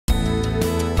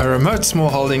A remote small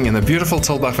holding in the beautiful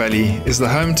Tulbagh Valley is the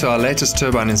home to our latest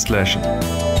turbine installation.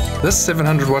 This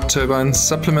 700 watt turbine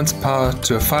supplements power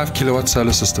to a 5 kilowatt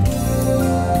solar system.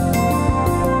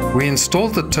 We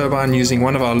installed the turbine using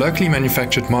one of our locally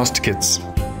manufactured mast kits,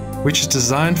 which is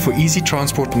designed for easy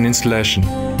transport and installation.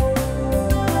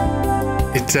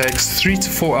 It takes 3 to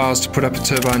 4 hours to put up a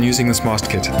turbine using this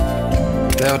mast kit.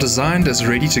 They are designed as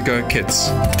ready-to-go kits.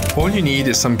 All you need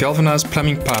is some galvanized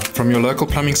plumbing pipe from your local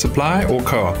plumbing supply or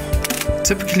co-op.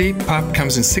 Typically, pipe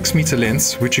comes in 6-meter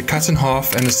lengths, which you cut in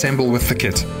half and assemble with the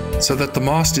kit, so that the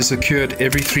mast is secured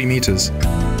every 3 meters,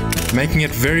 making it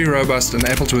very robust and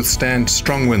able to withstand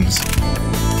strong winds.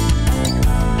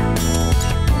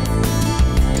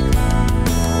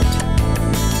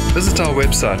 Visit our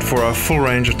website for our full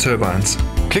range of turbines.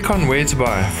 Click on Where to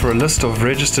Buy for a list of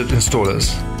registered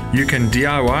installers. You can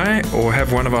DIY or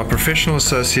have one of our professional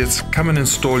associates come and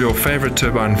install your favorite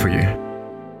turbine for you.